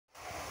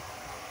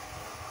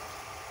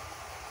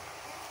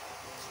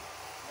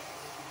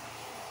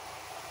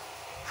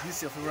This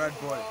is your favorite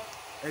boy,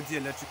 Eddie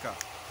Electrical.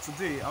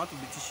 Today, I want to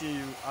be teaching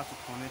you how to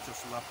connect your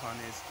solar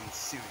panels in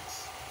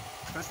series.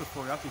 First of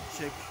all, you have to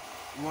check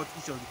what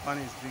each of the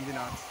panels is bringing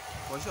out.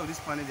 For each of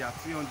these panels, they are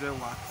 300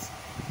 watts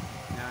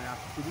and they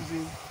are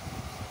producing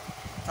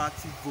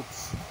 30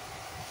 volts.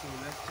 So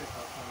let's check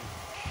our panel.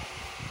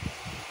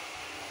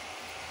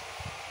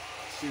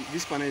 So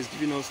this panel is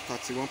giving us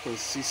 31.6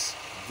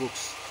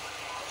 volts.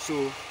 So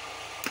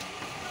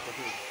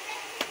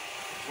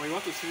when you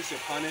want to switch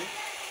your panel,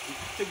 you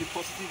take the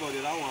positive of the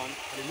other one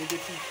and the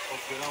negative of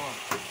the other one.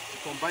 You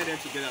combine them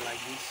together like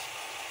this.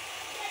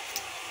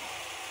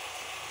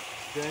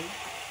 Then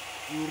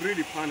you read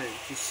the panel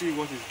to see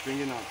what is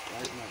bringing out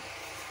right now.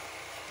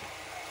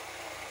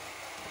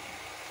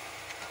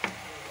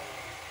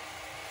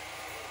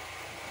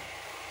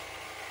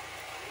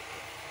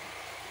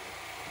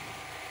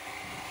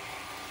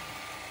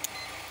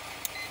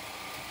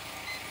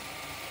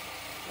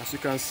 As you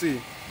can see,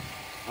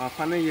 our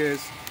panel here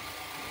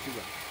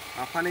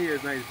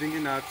now is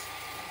bringing out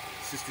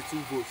 62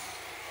 volts.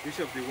 Each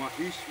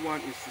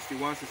one is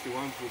 61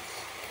 volts,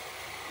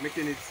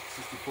 making it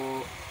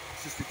 62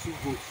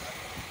 volts.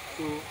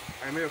 So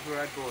I'm your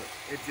favorite boy,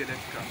 Eddie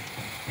Electrical.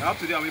 Now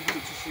today I'm able to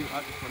teach you how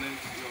to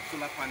connect your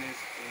solar panels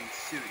in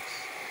series.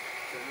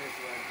 So I'm your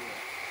favorite boy,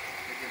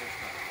 Eddie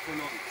Electrical.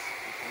 Follow it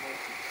and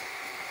connect it.